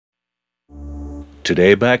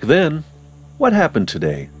Today back then. What happened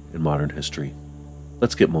today in modern history?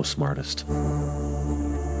 Let's get most smartest.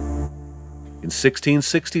 In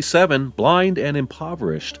 1667, blind and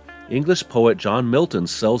impoverished, English poet John Milton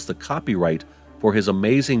sells the copyright for his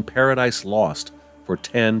amazing Paradise Lost for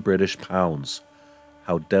 10 British pounds.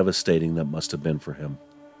 How devastating that must have been for him.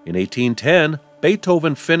 In 1810,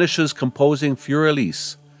 Beethoven finishes composing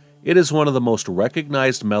Feuerlies. It is one of the most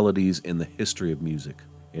recognized melodies in the history of music.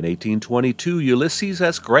 In 1822, Ulysses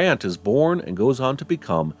S. Grant is born and goes on to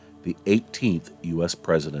become the 18th U.S.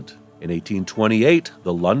 president. In 1828,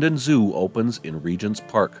 the London Zoo opens in Regent's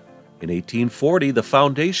Park. In 1840, the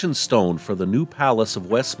foundation stone for the new Palace of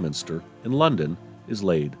Westminster in London is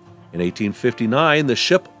laid. In 1859, the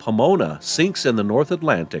ship Pomona sinks in the North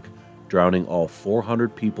Atlantic, drowning all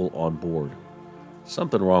 400 people on board.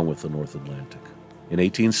 Something wrong with the North Atlantic. In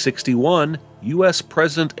 1861, U.S.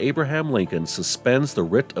 President Abraham Lincoln suspends the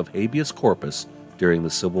writ of habeas corpus during the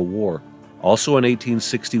Civil War. Also in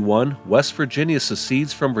 1861, West Virginia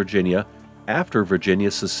secedes from Virginia after Virginia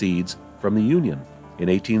secedes from the Union. In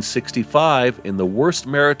 1865, in the worst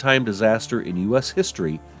maritime disaster in U.S.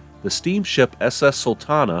 history, the steamship SS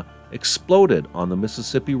Sultana exploded on the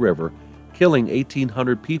Mississippi River, killing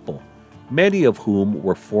 1,800 people, many of whom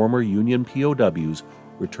were former Union POWs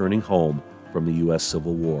returning home from the U.S.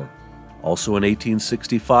 Civil War. Also in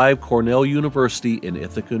 1865, Cornell University in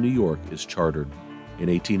Ithaca, New York is chartered. In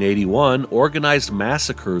 1881, organized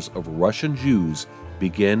massacres of Russian Jews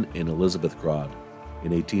begin in Elizabethgrad.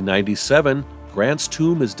 In 1897, Grant's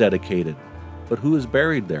tomb is dedicated, but who is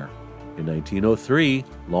buried there? In 1903,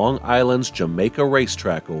 Long Island's Jamaica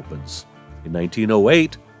Racetrack opens. In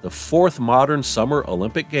 1908, the fourth modern Summer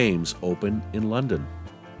Olympic Games open in London.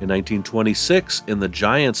 In 1926, in the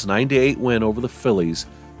Giants' 98 win over the Phillies,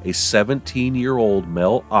 a 17-year-old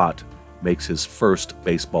Mel Ott makes his first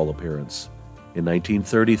baseball appearance. In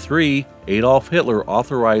 1933, Adolf Hitler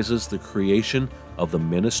authorizes the creation of the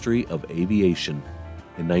Ministry of Aviation.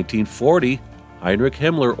 In 1940, Heinrich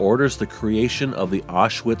Himmler orders the creation of the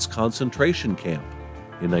Auschwitz concentration camp.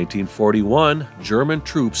 In 1941, German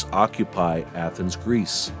troops occupy Athens,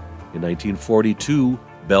 Greece. In 1942,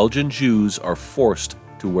 Belgian Jews are forced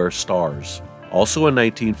to wear stars. Also in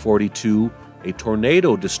 1942, a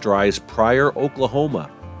tornado destroys Pryor,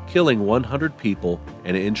 Oklahoma, killing 100 people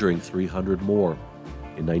and injuring 300 more.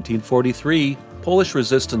 In 1943, Polish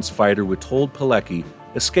resistance fighter Witold Pilecki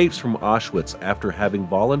escapes from Auschwitz after having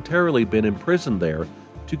voluntarily been imprisoned there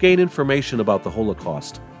to gain information about the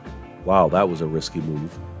Holocaust. Wow, that was a risky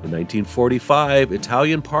move. In 1945,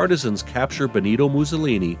 Italian partisans capture Benito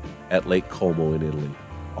Mussolini at Lake Como in Italy.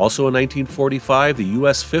 Also in 1945, the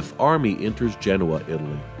U.S. Fifth Army enters Genoa,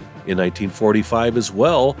 Italy. In 1945 as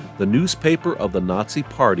well, the newspaper of the Nazi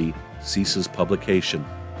Party ceases publication.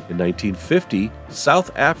 In 1950,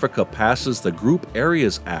 South Africa passes the Group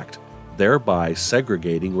Areas Act, thereby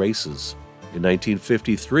segregating races. In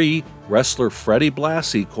 1953, wrestler Freddie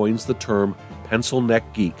Blassie coins the term pencil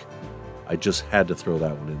neck geek. I just had to throw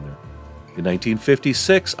that one in there. In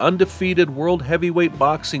 1956, undefeated world heavyweight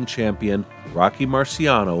boxing champion Rocky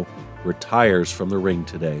Marciano retires from the ring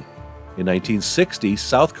today. In 1960,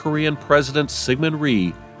 South Korean President Syngman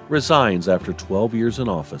Rhee resigns after 12 years in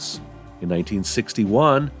office. In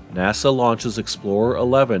 1961, NASA launches Explorer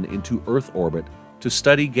 11 into Earth orbit to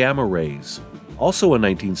study gamma rays. Also in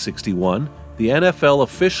 1961, the NFL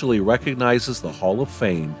officially recognizes the Hall of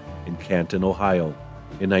Fame in Canton, Ohio.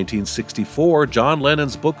 In 1964, John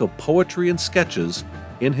Lennon's book of poetry and sketches,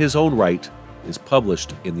 In His Own Right, is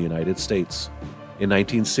published in the United States. In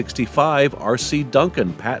 1965, R.C.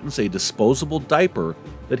 Duncan patents a disposable diaper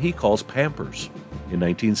that he calls Pampers. In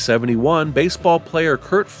 1971, baseball player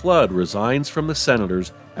Curt Flood resigns from the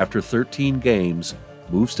Senators after 13 games,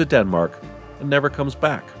 moves to Denmark, and never comes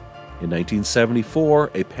back. In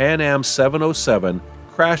 1974, a Pan Am 707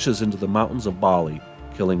 crashes into the mountains of Bali,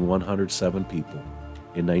 killing 107 people.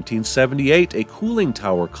 In 1978, a cooling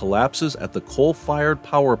tower collapses at the coal-fired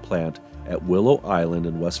power plant at Willow Island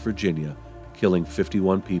in West Virginia, killing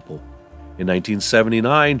 51 people. In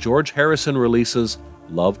 1979, George Harrison releases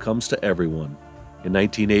Love Comes to Everyone. In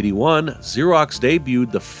 1981, Xerox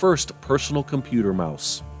debuted the first personal computer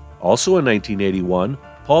mouse. Also in 1981,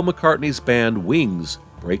 Paul McCartney's band Wings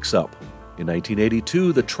breaks up. In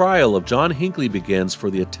 1982, the trial of John Hinckley begins for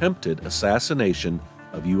the attempted assassination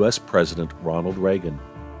of U.S. President Ronald Reagan.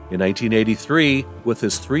 In 1983, with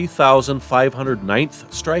his 3,509th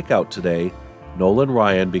strikeout today, Nolan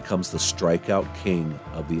Ryan becomes the strikeout king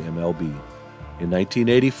of the MLB. In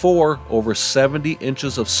 1984, over 70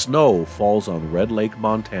 inches of snow falls on Red Lake,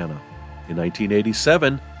 Montana. In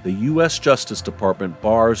 1987, the U.S. Justice Department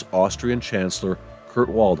bars Austrian Chancellor Kurt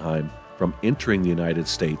Waldheim from entering the United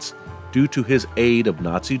States due to his aid of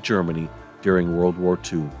Nazi Germany during World War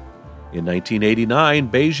II. In 1989,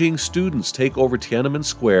 Beijing students take over Tiananmen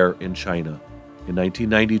Square in China. In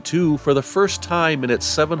 1992, for the first time in its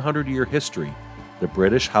 700-year history, the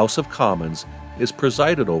British House of Commons is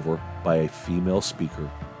presided over by a female speaker.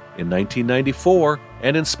 In 1994,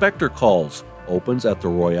 An Inspector Calls opens at the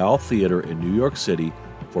Royale Theater in New York City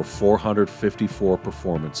for 454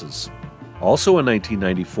 performances. Also in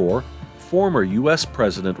 1994, former U.S.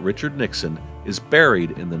 President Richard Nixon is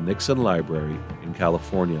buried in the Nixon Library in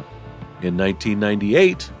California. In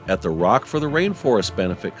 1998, at the Rock for the Rainforest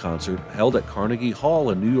benefit concert held at Carnegie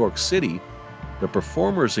Hall in New York City, the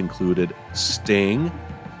performers included Sting,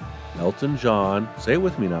 Elton John, say it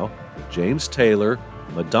with me now, James Taylor,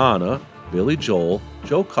 Madonna, Billy Joel,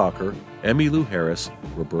 Joe Cocker, Emmylou Harris,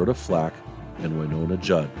 Roberta Flack, and Winona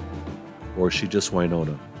Judd. Or is she just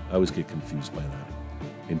Winona? I always get confused by that.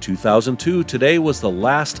 In 2002, today was the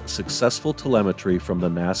last successful telemetry from the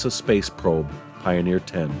NASA space probe, Pioneer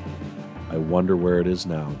 10. I wonder where it is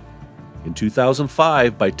now. In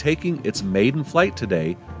 2005, by taking its maiden flight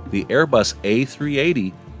today, the Airbus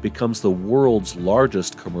A380 becomes the world's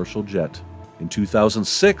largest commercial jet. In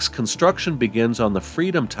 2006, construction begins on the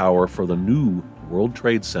Freedom Tower for the new World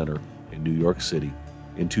Trade Center in New York City.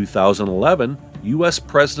 In 2011, U.S.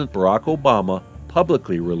 President Barack Obama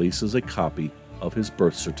publicly releases a copy of his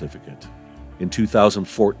birth certificate. In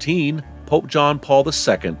 2014, Pope John Paul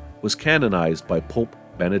II was canonized by Pope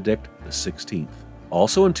Benedict XVI.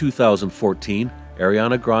 Also in 2014,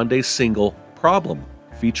 Ariana Grande's single Problem,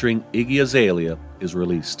 featuring Iggy Azalea, is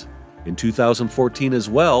released. In 2014 as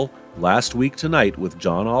well, Last Week Tonight with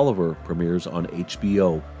John Oliver premieres on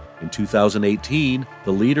HBO. In 2018,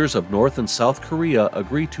 the leaders of North and South Korea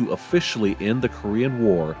agree to officially end the Korean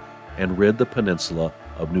War and rid the peninsula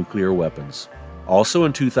of nuclear weapons. Also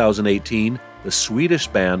in 2018, the Swedish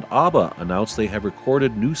band ABBA announced they have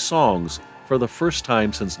recorded new songs for the first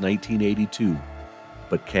time since 1982.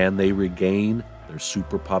 But can they regain their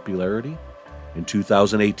super popularity? In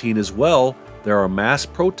 2018 as well, there are mass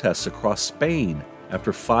protests across Spain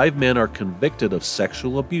after 5 men are convicted of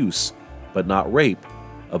sexual abuse, but not rape,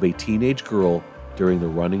 of a teenage girl during the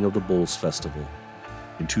running of the Bulls Festival.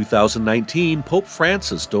 In 2019, Pope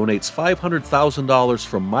Francis donates $500,000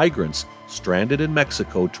 from migrants stranded in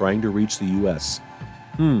Mexico trying to reach the U.S.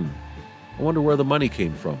 I wonder where the money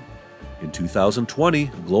came from. In 2020,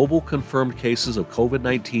 global confirmed cases of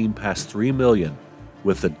COVID-19 passed 3 million,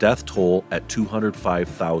 with the death toll at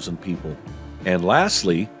 205,000 people. And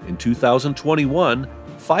lastly, in 2021,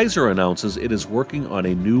 Pfizer announces it is working on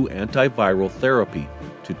a new antiviral therapy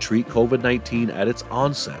to treat COVID-19 at its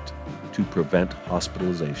onset to prevent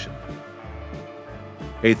hospitalization.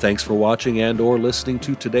 Hey, thanks for watching and/or listening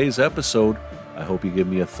to today's episode. I hope you give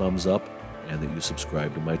me a thumbs up and that you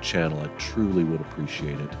subscribe to my channel. I truly would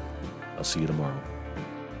appreciate it. I'll see you tomorrow.